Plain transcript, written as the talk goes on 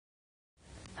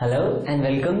Hello and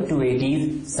welcome to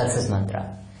AT's Success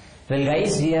Mantra. Well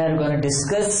guys, we are going to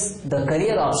discuss the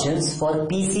career options for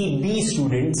PCB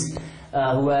students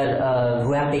who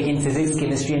have taken physics,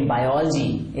 chemistry and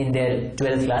biology in their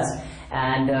 12th class,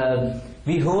 and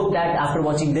we hope that after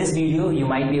watching this video you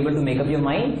might be able to make up your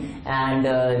mind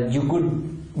and you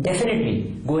could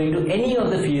definitely go into any of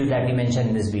the fields that we mentioned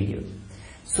in this video.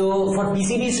 So for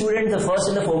PCB students, the first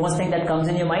and the foremost thing that comes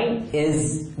in your mind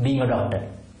is being a doctor.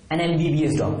 An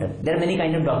MBBS doctor. There are many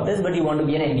kinds of doctors, but you want to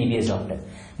be an MBBS doctor.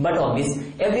 But obvious,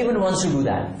 everyone wants to do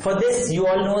that. For this, you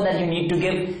all know that you need to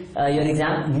give your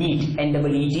exam NEET,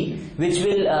 N-E-E-T, which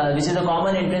is a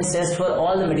common entrance test for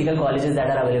all the medical colleges that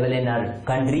are available in our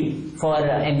country for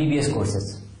MBBS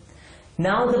courses.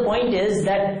 Now the point is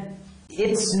that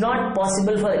it's not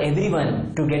possible for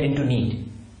everyone to get into NEET.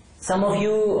 Some of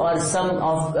you or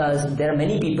there are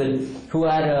many people who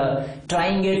are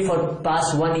trying it for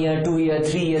past 1 year, 2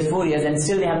 years, 3 years, 4 years, and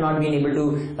still they have not been able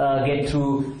to get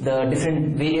through the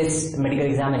different various medical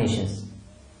examinations.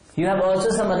 You have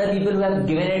also some other people who have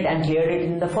given it and cleared it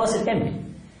in the first attempt.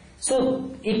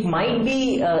 So it might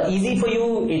be easy for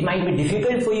you, it might be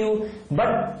difficult for you,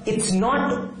 but it's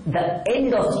not the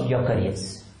end of your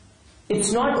careers.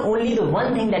 It's not only the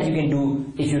one thing that you can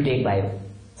do if you take bio.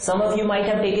 Some of you might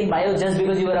have taken bio just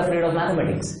because you were afraid of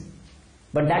mathematics.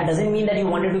 But that doesn't mean that you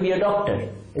wanted to be a doctor,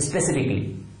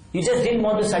 specifically. You just didn't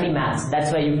want to study maths,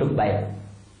 that's why you took bio.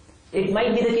 It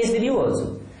might be the case with you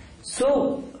also.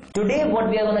 So, today what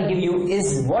we are going to give you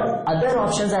is what other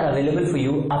options are available for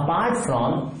you apart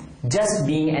from just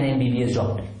being an MBBS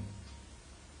doctor.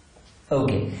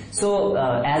 Okay, so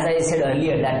as I said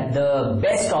earlier, that the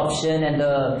best option and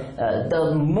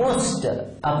the most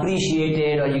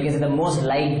appreciated, or you can say the most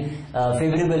liked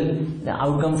favorable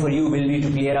outcome for you will be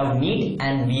to clear out NEET,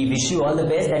 and we wish you all the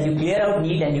best that you clear out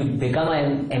NEET and you become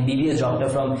an MBBS doctor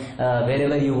from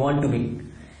wherever you want to be.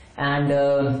 And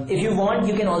if you want,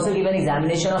 you can also give an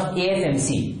examination of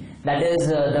AFMC, that is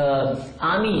the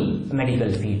Army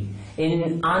medical field.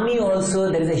 In Army also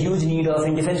there is a huge need of,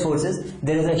 in defense forces,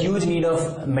 there is a huge need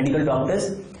of medical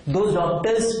doctors. Those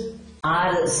doctors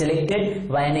are selected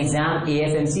by an exam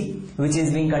AFMC, which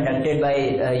is being conducted by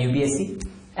UPSC.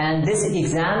 And this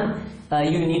exam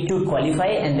you need to qualify,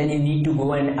 and then you need to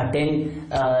go and attend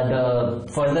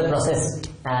the further process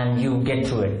and you get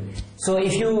through it. So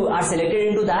if you are selected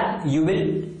into that, you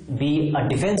will be a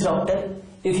defense doctor.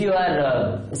 If you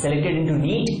are selected into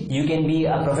NEET, you can be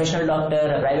a professional doctor,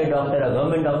 a private doctor, a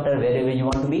government doctor, wherever you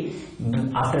want to be,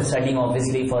 after studying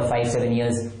obviously for 5-7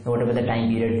 years, whatever the time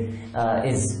period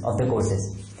is of the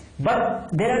courses. But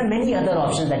there are many other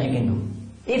options that you can do.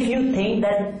 If you think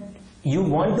that you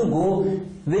want to go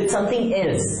with something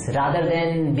else rather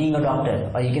than being a doctor,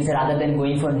 or you can say rather than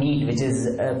going for NEET, which is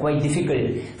quite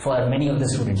difficult for many of the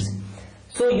students.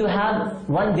 So you have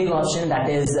one big option, that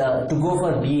is to go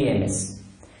for BAMS.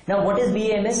 Now what is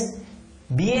BAMS?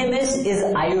 BAMS is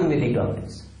Ayurvedic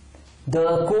doctors.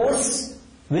 The course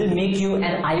will make you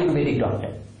an Ayurvedic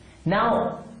doctor.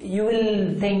 Now you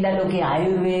will think that okay,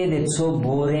 Ayurveda, it's so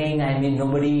boring, I mean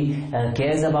nobody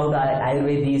cares about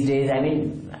Ayurveda these days, I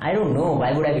mean I don't know,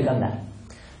 why would I become that?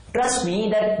 Trust me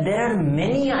that there are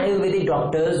many Ayurvedic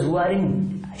doctors who are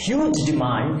in huge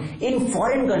demand in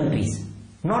foreign countries,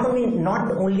 not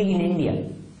only in India.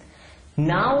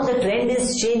 Now the trend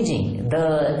is changing.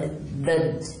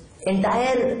 The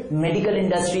entire medical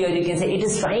industry, or you can say, it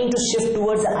is trying to shift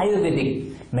towards the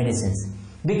Ayurvedic medicines,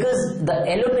 because the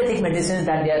allopathic medicines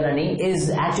that they are running is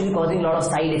actually causing a lot of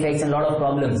side effects and a lot of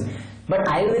problems. But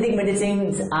Ayurvedic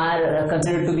medicines are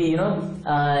considered to be,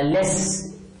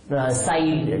 less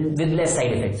with less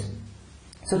side effects.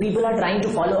 So people are trying to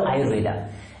follow Ayurveda,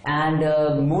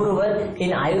 and moreover,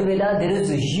 in Ayurveda there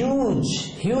is a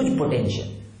huge potential.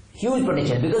 Huge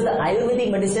potential, because the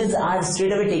Ayurvedic medicines are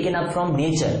straight away taken up from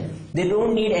nature. They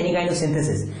don't need any kind of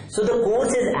synthesis. So the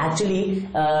course is actually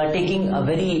taking a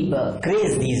very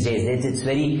craze these days. It's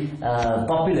very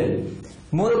popular.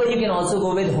 Moreover, you can also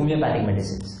go with homeopathic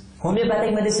medicines.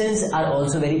 Homeopathic medicines are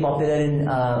also very popular in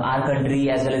our country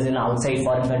as well as in outside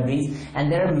foreign countries,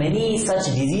 and there are many such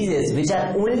diseases which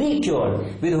are only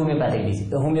cured with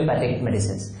homeopathic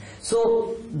medicines.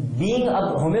 So being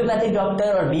a homeopathic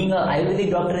doctor or being an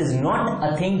Ayurvedic doctor is not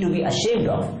a thing to be ashamed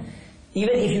of.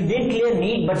 Even if you didn't clear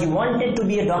NEET but you wanted to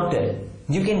be a doctor,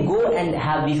 you can go and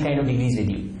have these kind of degrees with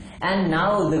you. And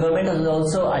now the government has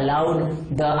also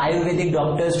allowed the Ayurvedic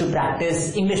doctors to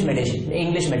practice English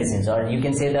medicines, or you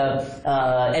can say the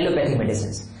allopathic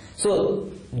medicines.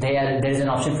 So there is an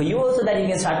option for you also, that you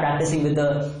can start practicing with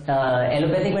the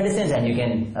allopathic medicines, and you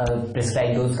can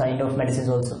prescribe those kind of medicines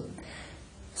also.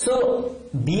 So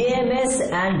BAMS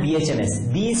and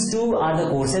BHMS, these two are the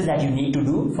courses that you need to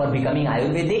do for becoming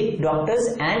Ayurvedic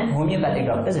doctors and homeopathic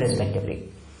doctors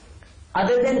respectively.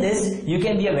 Other than this, you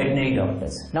can be a veterinary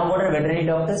doctors. Now what are veterinary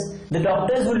doctors? The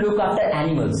doctors who look after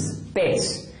animals,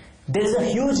 pets. There is a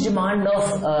huge demand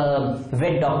of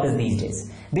vet doctors these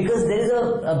days because there is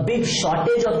a big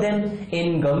shortage of them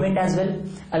in government as well.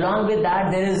 Along with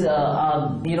that, there is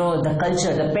the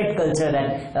culture, the pet culture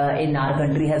that in our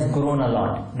country has grown a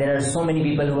lot. There are so many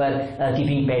people who are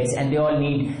keeping pets, and they all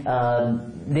need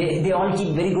they all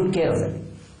keep very good care of it.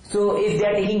 So if they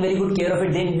are taking very good care of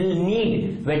it, they will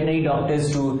need veterinary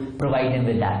doctors to provide them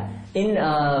with that. In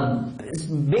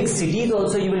big cities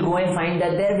also, you will go and find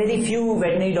that there are very few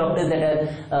veterinary doctors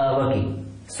that are working.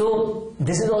 So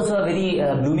this is also a very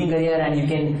blooming career, and you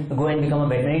can go and become a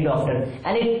veterinary doctor,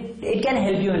 and it can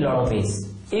help you in a lot of ways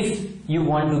if you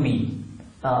want to be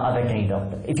a veterinary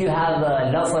doctor. If you have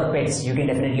love for pets, you can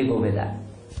definitely go with that.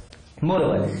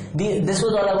 Moreover, this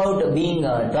was all about being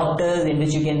doctors, in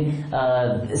which you can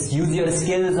use your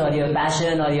skills or your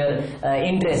passion or your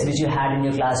interest which you had in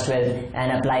your class 12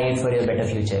 and apply it for your better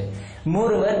future.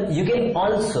 Moreover, you can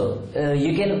also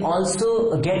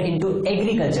get into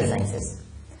agriculture sciences.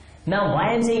 Now, why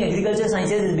I am saying agriculture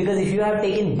sciences is because if you have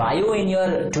taken bio in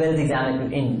your 12th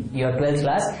exam, in your 12th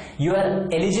class, you are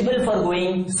eligible for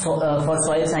going for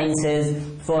soil sciences,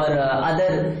 for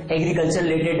other agriculture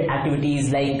related activities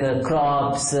like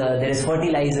crops, there is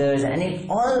fertilizers, and in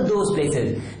all those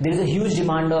places there is a huge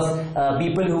demand of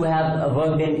people who have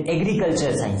worked in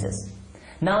agriculture sciences.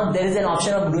 Now there is an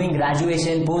option of doing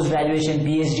graduation, post-graduation,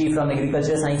 PhD from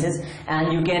agriculture sciences,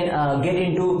 and you can get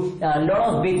into a lot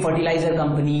of big fertilizer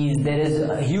companies. There is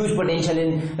a huge potential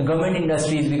in government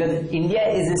industries because India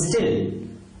is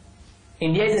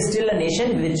still a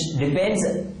nation which depends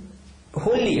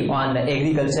wholly on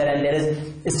agriculture, and there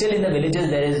is still in the villages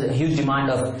there is a huge demand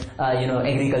of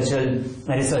agricultural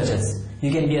researchers.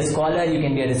 You can be a scholar, you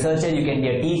can be a researcher, you can be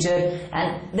a teacher,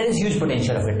 and there is huge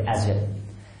potential of it as well.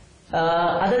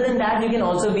 Other than that, you can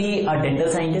also be a dental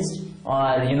scientist,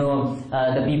 or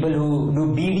the people who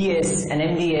do BDS and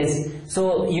MDS.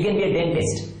 So you can be a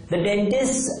dentist. The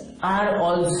dentists are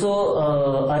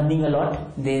also earning a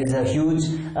lot. There is a huge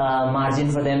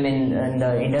margin for them in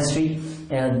the industry.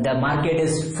 The market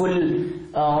is full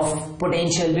of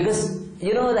potential because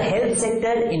the health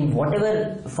sector, in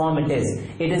whatever form it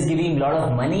is giving a lot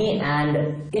of money,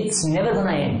 and it's never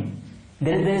gonna end.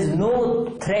 There is no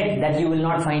threat that you will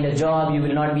not find a job, you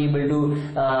will not be able to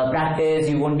practice,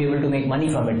 you won't be able to make money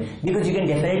from it, because you can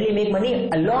definitely make money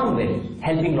along with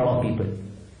helping a lot of people.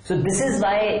 So this is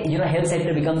why health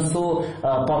sector becomes so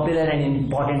popular and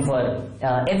important for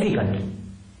every country.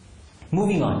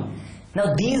 Moving on.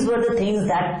 Now these were the things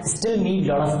that still need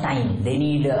a lot of time. They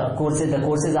need courses. The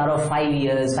courses are of 5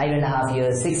 years, 5.5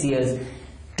 years, 6 years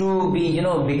to be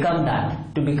become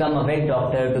that, to become a vet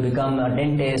doctor, to become a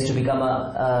dentist, to become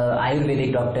a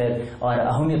Ayurvedic doctor or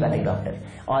a homeopathic doctor,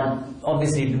 or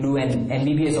obviously to do an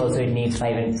MBBS also it needs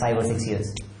 5 or 6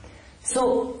 years.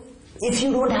 So if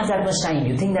you don't have that much time,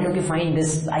 you think that okay fine,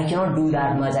 this I cannot do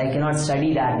that much, I cannot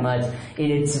study that much,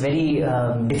 it's very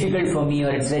difficult for me,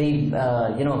 or it's very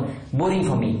boring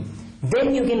for me,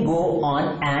 then you can go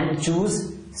on and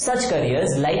choose such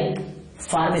careers like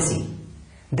pharmacy.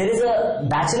 There is a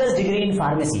bachelor's degree in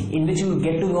pharmacy in which you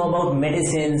get to know about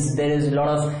medicines. There is a lot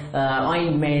of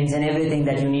ointments and everything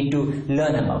that you need to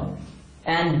learn about.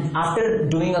 And after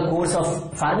doing a course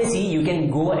of pharmacy, you can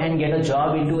go and get a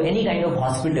job into any kind of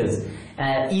hospitals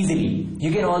easily.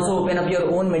 You can also open up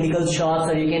your own medical shops,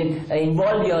 or you can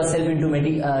involve yourself into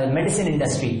medicine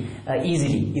industry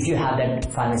easily if you have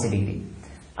that pharmacy degree.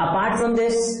 Apart from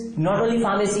this, not only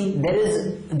pharmacy,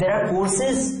 there are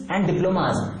courses and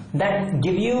diplomas that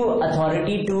give you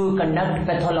authority to conduct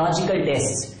pathological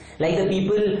tests, like the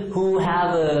people who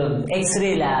have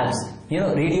X-ray labs,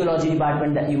 radiology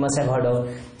department that you must have heard of.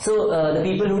 So the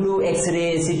people who do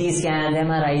X-ray, CT scans,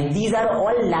 MRI, these are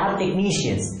all lab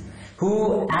technicians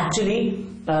who actually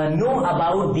know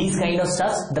about these kind of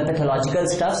stuffs, the pathological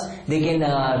stuffs. They can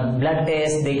blood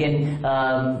test, they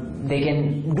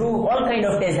can do all kind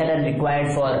of tests that are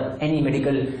required for any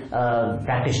medical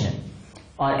practitioner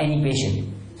or any patient.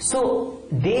 So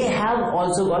they have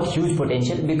also got huge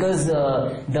potential, because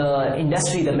the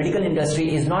industry, the medical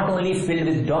industry, is not only filled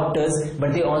with doctors,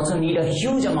 but they also need a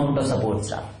huge amount of support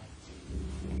staff.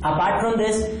 Apart from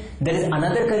this, there is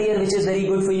another career which is very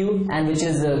good for you and which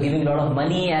is giving a lot of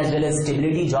money as well as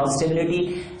stability, job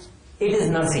stability. It is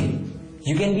nursing.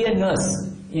 You can be a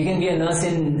nurse. You can be a nurse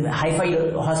in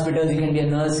high-fi hospitals, you can be a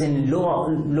nurse in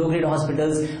low-grade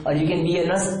hospitals, or you can be a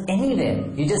nurse anywhere.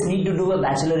 You just need to do a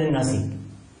bachelor in nursing.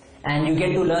 and you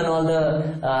get to learn all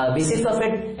the basics of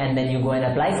it, and then you go and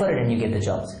apply for it and you get the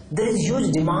jobs. There is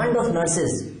huge demand of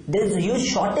nurses. There is a huge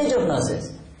shortage of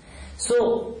nurses.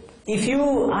 So if you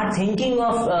are thinking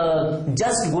of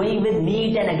just going with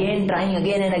NEET and again trying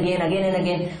again and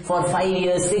again for 5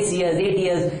 years, 6 years, 8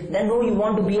 years, then no, you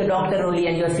want to be a doctor only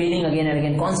and you are failing again and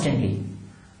again constantly.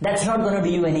 That's not going to do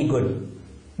you any good,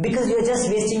 because you are just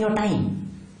wasting your time.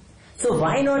 So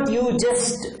why not you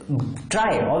just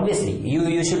try? Obviously,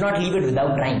 you should not leave it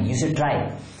without trying. You should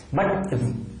try. But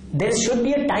there should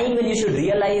be a time when you should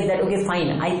realize that, okay,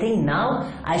 fine, I think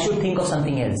now I should think of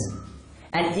something else.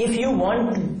 And if you don't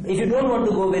want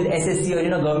to go with SSC or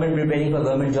government preparing for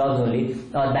government jobs only,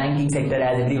 or banking sector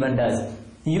as everyone does,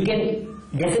 you can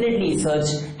definitely search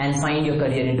and find your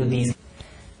career into these.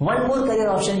 One more career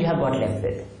option you have got left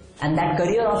with, and that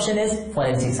career option is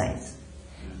forensic science.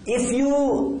 If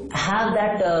you have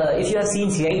that, if you have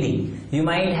seen CID, you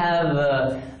might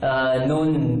have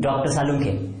known Dr.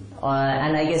 Salunke,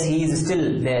 and I guess he is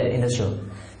still there in the show.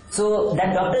 So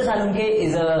that Dr. Salunke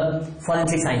is a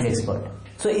forensic science expert.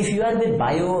 So if you are with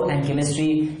bio and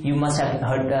chemistry, you must have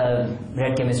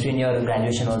read chemistry in your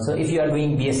graduation also. If you are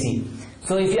doing BSc,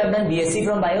 so if you have done BSc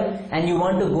from bio and you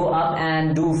want to go up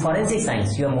and do forensic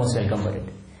science, you are most welcome for it.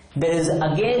 There is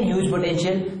again huge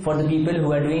potential for the people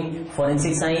who are doing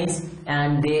forensic science,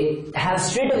 and they have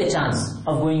straight away chance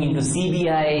of going into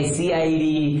CBI,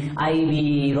 CID,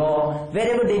 IB, RAW,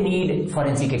 wherever they need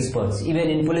forensic experts. Even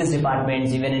in police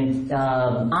departments, even in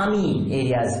army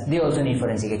areas, they also need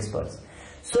forensic experts.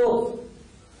 So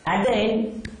at the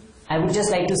end, I would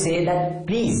just like to say that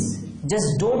please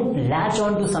just don't latch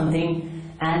on to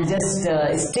something and just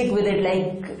stick with it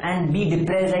and be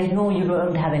depressed like no, you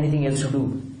don't have anything else to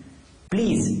do.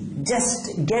 Please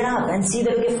just get up and see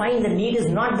that, okay, fine, the NEET is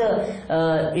not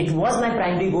it was my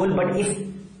primary goal, but if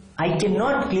I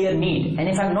cannot clear NEET and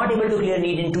if I'm not able to clear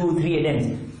NEET in 2-3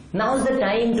 attempts, now's the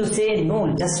time to say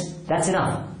no, just that's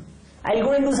enough. I'll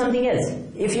go and do something else.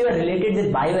 If you are related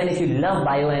with bio and if you love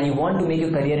bio and you want to make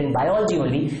your career in biology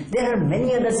only, there are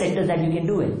many other sectors that you can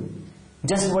do in.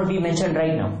 Just what we mentioned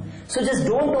right now. So just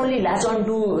don't only latch on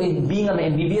to being an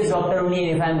MBBS doctor only,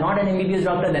 and if I am not an MBBS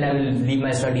doctor, then I will leave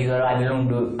my studies or I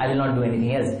will not do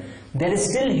anything else. There is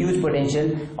still huge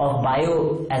potential of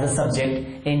bio as a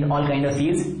subject in all kind of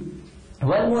fields.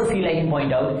 One more field I can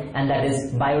point out, and that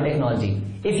is biotechnology.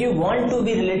 If you want to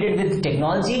be related with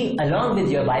technology along with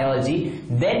your biology,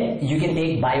 then you can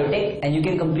take biotech and you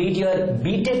can complete your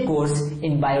BTech course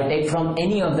in biotech from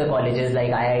any of the colleges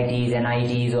like IITs,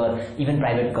 NITs, or even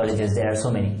private colleges. There are so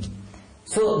many.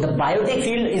 So the biotech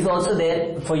field is also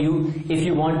there for you if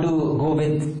you want to go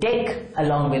with tech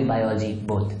along with biology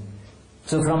both.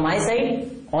 So from my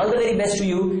side, all the very best to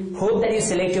you. Hope that you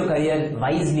select your career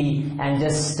wisely and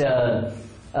just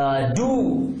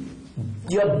do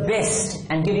your best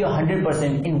and give your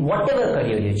 100% in whatever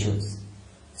career you choose.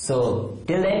 So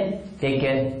till then, take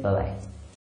care. Bye bye.